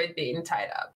enjoyed being tied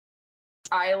up.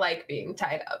 I like being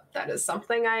tied up. That is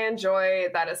something I enjoy.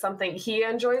 That is something he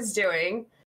enjoys doing.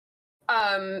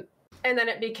 And then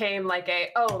it became like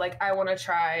I want to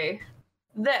try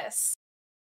this.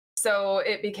 So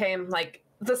it became like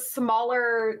the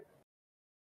smaller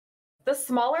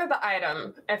the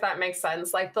item, if that makes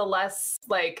sense, like the less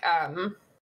like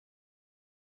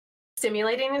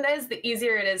stimulating it is, the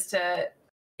easier it is to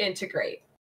integrate,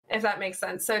 if that makes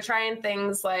sense. So trying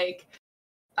things like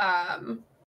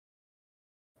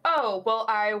oh, well,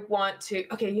 I want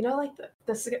to, okay, you know, like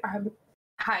this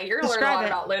hi, you're gonna learn a lot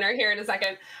about Lunar here in a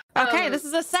second. Okay, this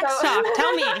is a sex talk.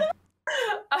 Tell me.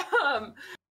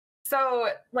 So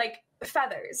like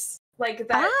feathers, like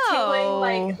that tingling,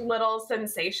 like little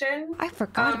sensation. I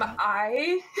forgot.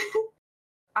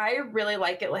 I really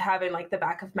like it having like the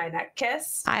back of my neck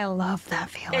kiss. I love that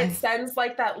feeling. It sends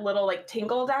like that little like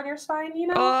tingle down your spine, you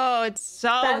know? Oh, it's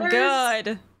so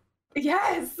good.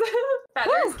 Yes.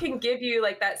 Feathers can give you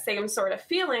like that same sort of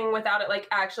feeling without it like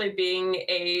actually being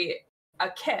a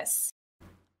kiss.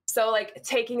 So like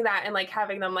taking that and like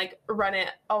having them like run it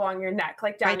along your neck,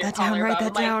 like down your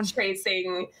collarbone, like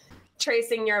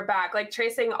tracing your back, like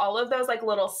tracing all of those like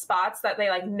little spots that they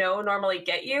like normally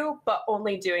get you, but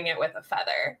only doing it with a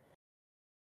feather.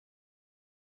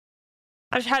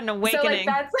 I just had an awakening.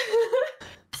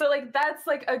 So like that's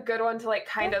like a good one to like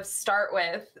kind of start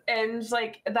with. And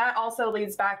like that also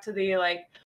leads back to the like,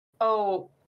 oh,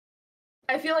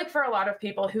 I feel like for a lot of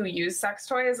people who use sex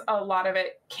toys, a lot of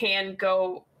it can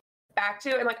go back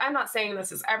to, and like I'm not saying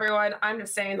this is everyone, I'm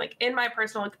just saying like in my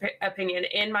personal opinion,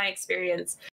 in my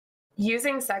experience,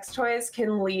 using sex toys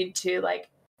can lead to like,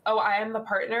 oh, I am the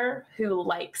partner who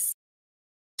likes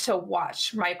to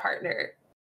watch my partner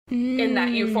in that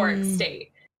euphoric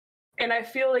state. And I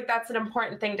feel like that's an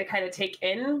important thing to kind of take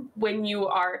in when you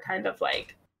are kind of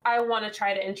like, I want to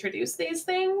try to introduce these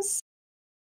things,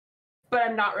 but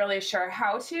I'm not really sure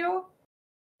how to.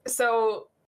 So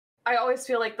I always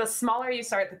feel like the smaller you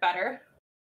start, the better.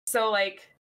 So like,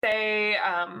 say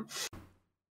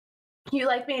you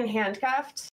like being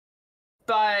handcuffed,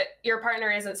 but your partner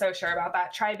isn't so sure about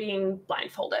that. Try being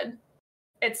blindfolded.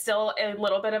 It's still a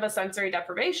little bit of a sensory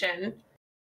deprivation,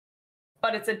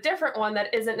 but it's a different one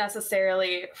that isn't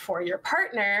necessarily for your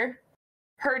partner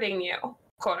hurting you,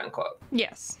 quote unquote.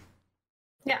 Yes.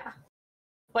 Yeah.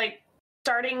 Like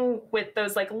starting with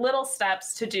those like little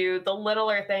steps to do the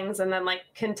littler things and then like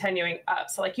continuing up.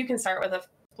 So like you can start with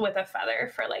a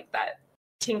feather for like that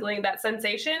tingling, that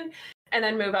sensation, and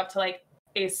then move up to like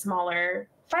a smaller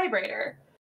vibrator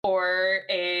or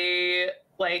a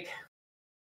like,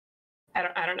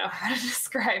 I don't know how to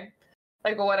describe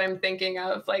like what I'm thinking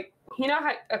of. Like, you know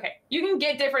how, okay, you can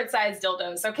get different size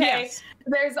dildos, okay? Yes.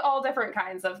 There's all different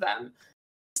kinds of them.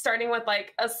 Starting with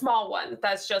like a small one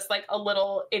that's just like a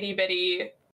little itty bitty,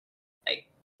 like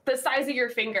the size of your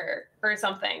finger or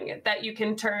something that you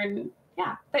can turn,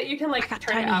 that you can like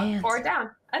turn it up hands. or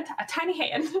down. A tiny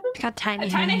hand. I got tiny a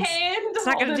hands. tiny hand. It's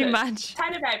not gonna do much.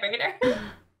 Tiny vibrator.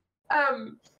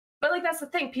 But like that's the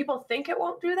thing. People think it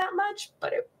won't do that much,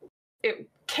 but it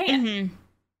can. Mm-hmm.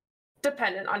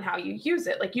 Dependent on how you use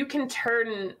it. Like you can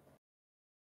turn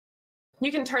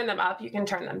them up, you can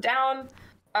turn them down.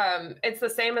 It's the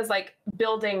same as like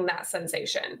building that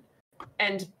sensation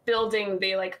and building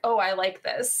the like, oh, I like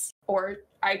this or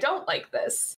I don't like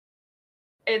this.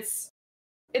 It's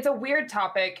a weird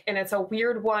topic, and it's a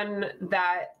weird one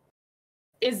that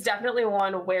is definitely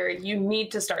one where you need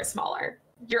to start smaller.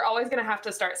 You're always going to have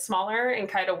to start smaller and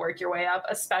kind of work your way up,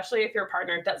 especially if your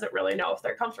partner doesn't really know if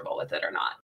they're comfortable with it or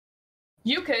not.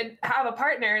 You could have a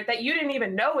partner that you didn't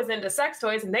even know was into sex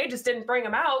toys, and they just didn't bring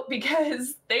them out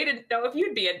because they didn't know if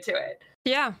you'd be into it.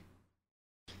 Yeah.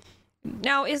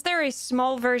 Now, is there a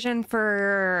small version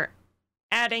for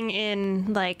adding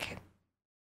in, like,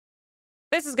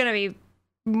 this is going to be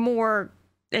more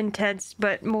intense,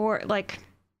 but more like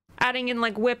adding in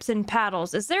like whips and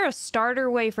paddles? Is there a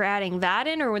starter way for adding that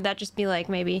in, or would that just be like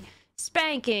maybe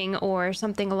spanking or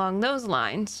something along those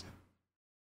lines?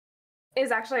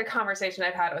 Is actually a conversation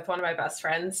I've had with one of my best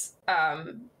friends,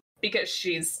 because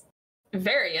she's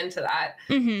very into that.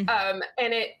 Mm-hmm.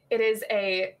 And it is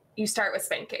you start with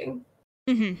spanking.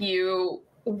 Mm-hmm. You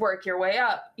work your way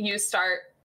up. You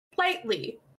start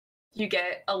lightly. You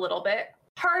get a little bit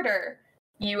harder.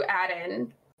 You add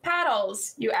in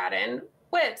paddles. You add in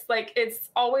whips. Like it's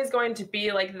always going to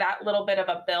be like that little bit of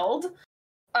a build,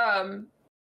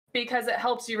 because it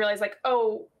helps you realize like,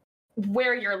 oh,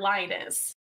 where your line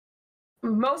is.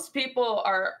 Most people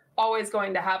are always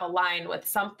going to have a line with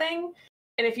something.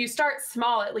 And if you start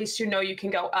small, at least you know you can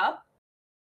go up.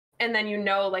 And then you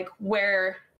know like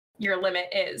where your limit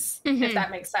is, if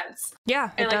that makes sense. Yeah,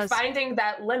 and it like does. Finding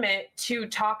that limit to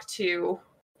talk to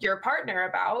your partner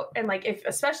about, and like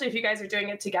especially if you guys are doing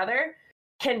it together,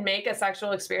 can make a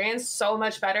sexual experience so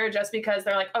much better just because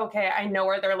they're like, okay, I know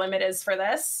where their limit is for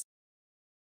this.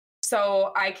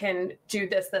 So I can do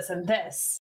this, this, and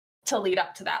this to lead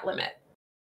up to that limit.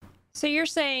 So you're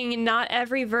saying not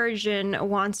every version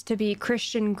wants to be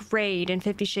Christian Grade in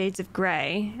 50 Shades of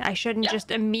Grey. I shouldn't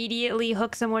just immediately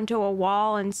hook someone to a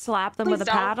wall and slap them with a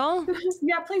paddle?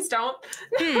 Yeah, please don't.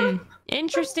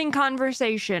 Interesting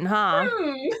conversation, huh?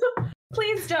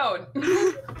 Please don't.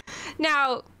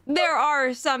 Now, there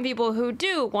are some people who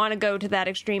do want to go to that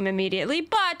extreme immediately,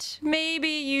 but maybe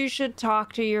you should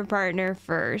talk to your partner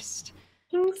first.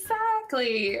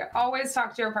 Exactly. Always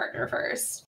talk to your partner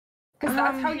first. Because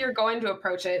that's how you're going to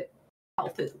approach it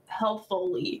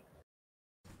healthfully.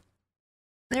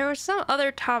 There was some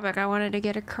other topic I wanted to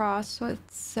get across with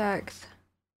sex.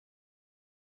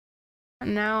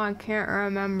 Now I can't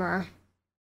remember.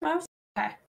 That's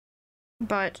okay.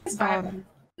 But,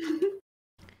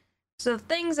 so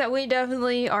things that we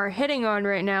definitely are hitting on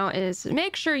right now is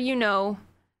make sure you know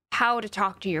how to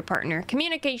talk to your partner.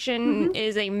 Communication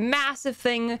is a massive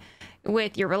thing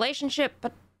with your relationship,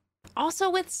 but also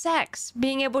with sex.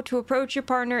 Being able to approach your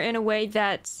partner in a way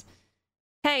that's,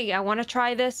 hey, I want to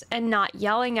try this, and not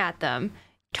yelling at them.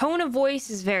 Tone of voice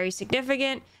is very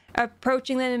significant.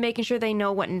 Approaching them and making sure they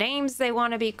know what names they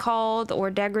want to be called, or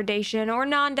degradation or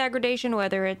non-degradation,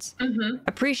 whether it's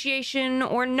appreciation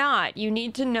or not. You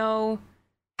need to know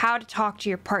how to talk to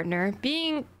your partner.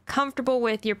 Being comfortable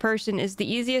with your person is the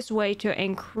easiest way to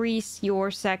increase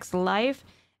your sex life.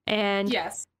 And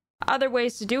other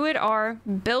ways to do it are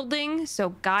building,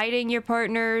 so guiding your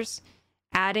partners,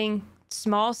 adding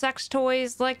small sex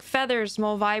toys like feathers,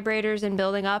 small vibrators, and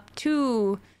building up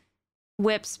to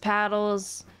whips,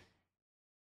 paddles,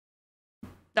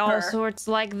 all sorts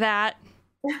like that.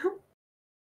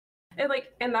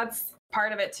 And that's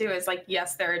part of it too, is like,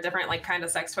 yes, there are different like kind of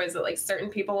sex toys that like certain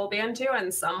people will be into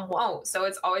and some won't. So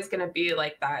it's always going to be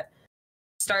like that.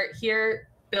 Start here,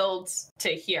 build to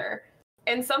here.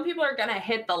 And some people are going to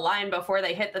hit the line before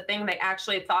they hit the thing they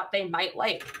actually thought they might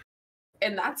like.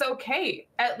 And that's okay.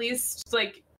 At least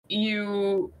like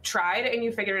you tried and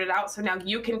you figured it out. So now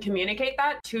you can communicate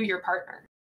that to your partner.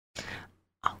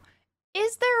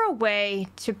 Is there a way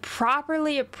to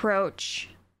properly approach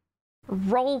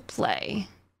role play?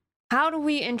 How do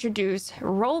we introduce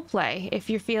role play if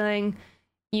you're feeling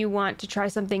you want to try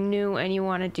something new and you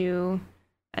want to do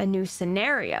a new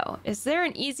scenario? Is there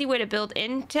an easy way to build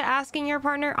into asking your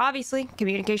partner? Obviously,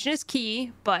 communication is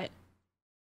key, but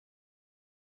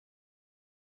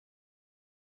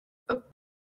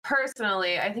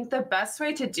personally, I think the best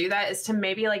way to do that is to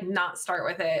maybe like not start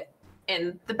with it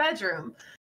in the bedroom.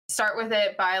 Start with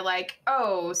it by like,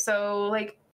 oh, so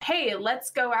like, hey,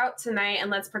 let's go out tonight and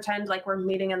let's pretend like we're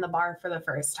meeting in the bar for the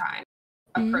first time.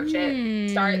 Approach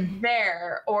it, start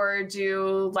there, or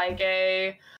do like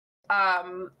a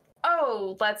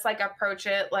oh, let's like approach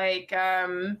it like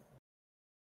I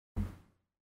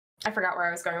forgot where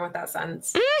I was going with that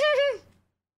sentence.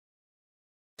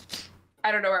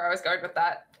 I don't know where I was going with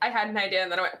that. I had an idea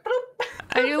and then I went bloop.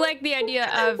 I do like the idea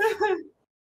of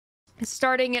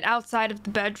starting it outside of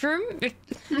the bedroom.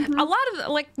 A lot of,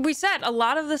 like we said, a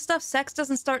lot of the stuff, sex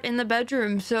doesn't start in the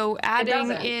bedroom. So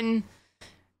adding in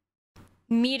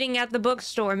meeting at the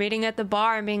bookstore, meeting at the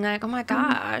bar, and being like, oh my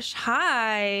gosh,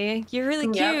 hi, you're really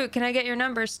cute. Yep. Can I get your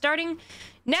number?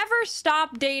 Never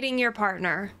stop dating your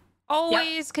partner.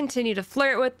 Always continue to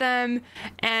flirt with them.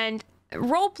 And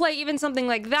role play, even something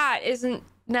like that, isn't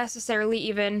necessarily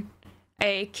even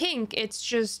a kink. It's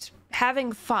just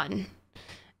having fun.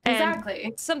 Exactly.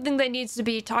 And something that needs to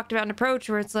be talked about and approached,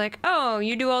 where it's like, oh,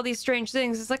 you do all these strange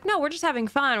things. It's like, no, we're just having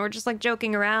fun. We're just like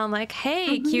joking around, like,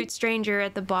 hey, cute stranger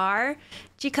at the bar,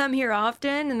 do you come here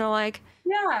often? And they're like,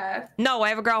 yeah, no, I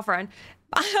have a girlfriend.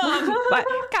 But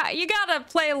God, you gotta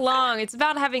play along. It's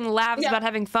about having laughs, about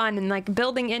having fun, and like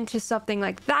building into something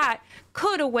like that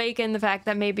could awaken the fact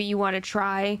that maybe you want to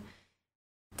try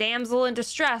damsel in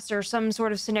distress or some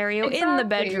sort of scenario in the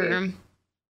bedroom.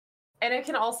 And it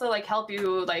can also like help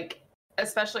you, like,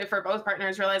 especially for both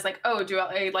partners, realize like, oh, do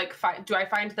I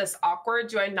find this awkward?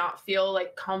 Do I not feel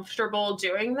like comfortable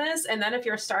doing this? And then if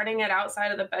you're starting it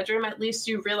outside of the bedroom, at least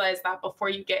you realize that before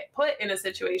you get put in a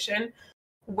situation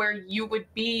where you would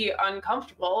be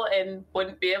uncomfortable and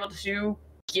wouldn't be able to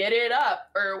get it up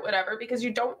or whatever, because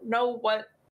you don't know what,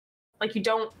 like, you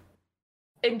don't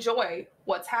enjoy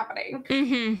what's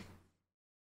happening.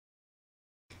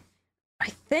 I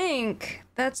think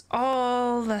that's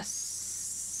all the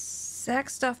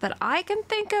sex stuff that I can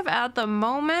think of at the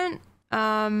moment.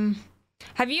 Have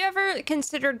you ever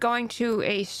considered going to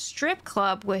a strip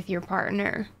club with your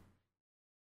partner?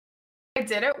 I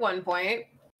did at one point.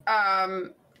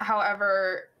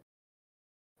 However,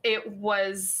 I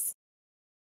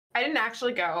didn't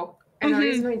actually go. And the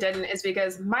reason we didn't is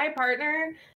because my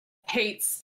partner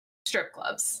hates strip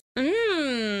clubs.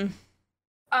 And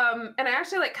I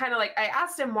actually like kind of like, I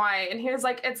asked him why, and he was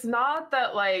like, it's not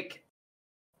that like,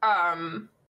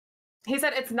 he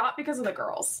said it's not because of the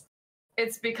girls.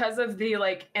 It's because of the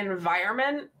like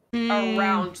environment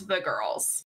around the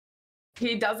girls.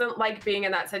 He doesn't like being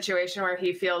in that situation where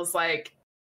he feels like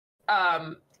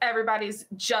everybody's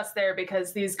just there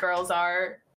because these girls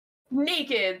are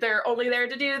naked. They're only there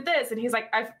to do this. And he's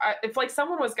like, if like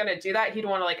someone was going to do that, he'd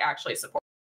want to like actually support.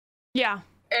 Yeah.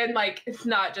 And like, it's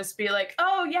not just be like,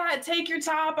 oh yeah, take your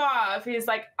top off. He's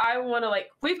like, I want to like,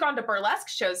 we've gone to burlesque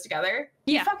shows together.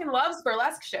 He fucking loves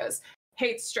burlesque shows.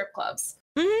 Hates strip clubs.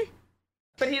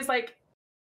 But he's like,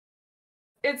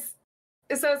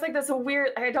 so it's like this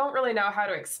weird, I don't really know how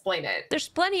to explain it. There's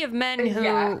plenty of men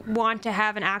who want to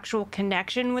have an actual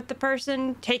connection with the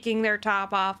person taking their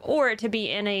top off, or to be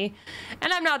in a,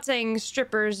 and I'm not saying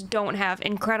strippers don't have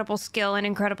incredible skill and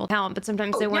incredible talent, but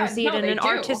sometimes they want to see it in an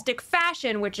artistic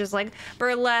fashion, which is like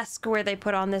burlesque, where they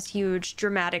put on this huge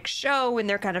dramatic show and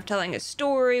they're kind of telling a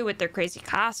story with their crazy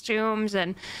costumes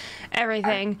and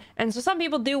everything. And so some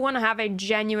people do want to have a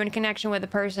genuine connection with a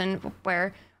person,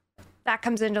 where that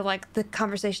comes into like the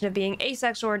conversation of being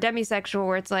asexual or demisexual,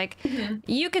 where it's like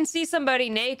you can see somebody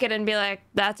naked and be like,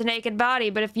 that's a naked body,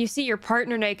 but if you see your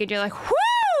partner naked, you're like, whoo,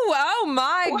 oh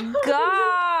my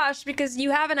gosh, because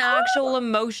you have an actual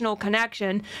emotional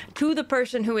connection to the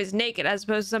person who is naked, as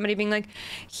opposed to somebody being like,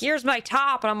 here's my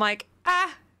top, and I'm like,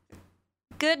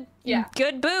 good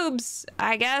boobs,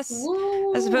 I guess.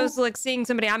 As opposed to like seeing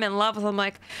somebody I'm in love with, I'm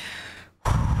like,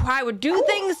 I would do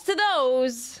things to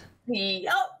those.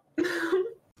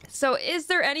 So is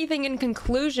there anything in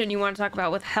conclusion you want to talk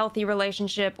about with healthy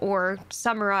relationship, or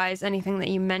summarize anything that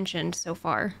you mentioned so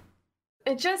far?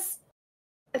 I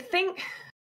think,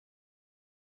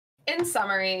 in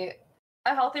summary,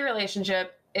 a healthy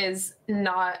relationship it's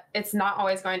not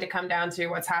always going to come down to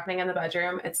what's happening in the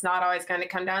bedroom. It's not always going to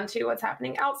come down to what's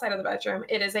happening outside of the bedroom.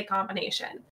 It is a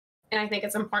combination. And I think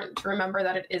it's important to remember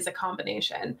that it is a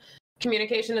combination.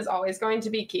 Communication is always going to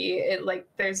be key.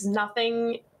 There's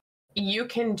nothing you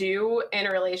can do in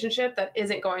a relationship that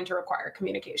isn't going to require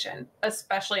communication,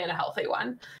 especially in a healthy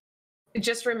one.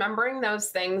 Just remembering those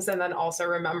things, and then also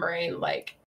remembering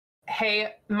like,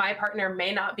 hey, my partner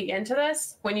may not be into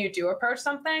this when you do approach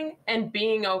something, and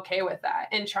being okay with that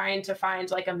and trying to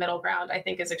find like a middle ground, I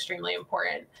think is extremely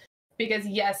important, Because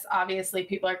yes, obviously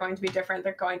people are going to be different.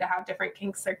 They're going to have different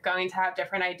kinks. They're going to have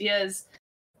different ideas.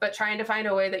 But trying to find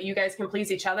a way that you guys can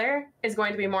please each other is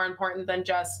going to be more important than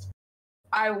just,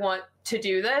 I want to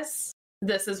do this.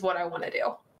 This is what I want to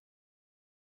do.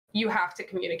 You have to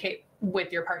communicate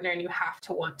with your partner, and you have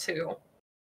to want to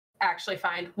actually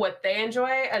find what they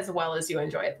enjoy as well as you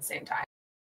enjoy at the same time.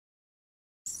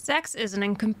 Sex is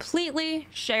an completely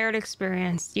shared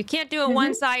experience. You can't do it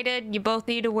one-sided. You both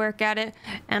need to work at it.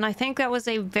 And I think that was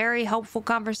a very helpful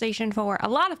conversation for a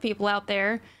lot of people out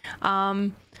there.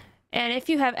 And if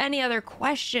you have any other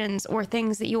questions or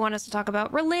things that you want us to talk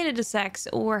about related to sex,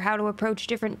 or how to approach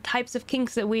different types of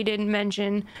kinks that we didn't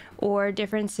mention, or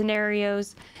different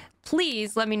scenarios,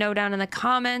 please let me know down in the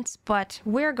comments. But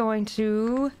we're going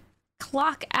to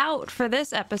clock out for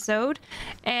this episode,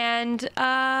 and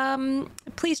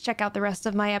please check out the rest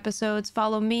of my episodes.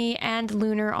 Follow me and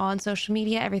Lunar on social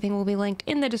media. Everything will be linked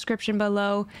in the description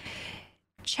below.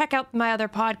 Check out my other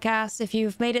podcasts. If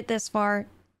you've made it this far,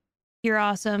 you're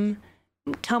awesome.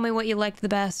 Tell me what you liked the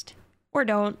best, or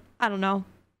don't. I don't know.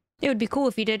 It would be cool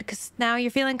if you did, because now you're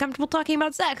feeling comfortable talking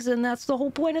about sex, and that's the whole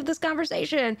point of this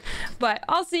conversation. But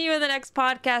I'll see you in the next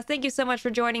podcast. Thank you so much for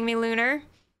joining me, Lunar.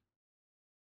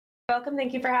 Welcome.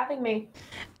 Thank you for having me.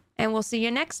 And we'll see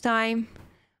you next time.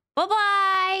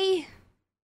 Bye-bye.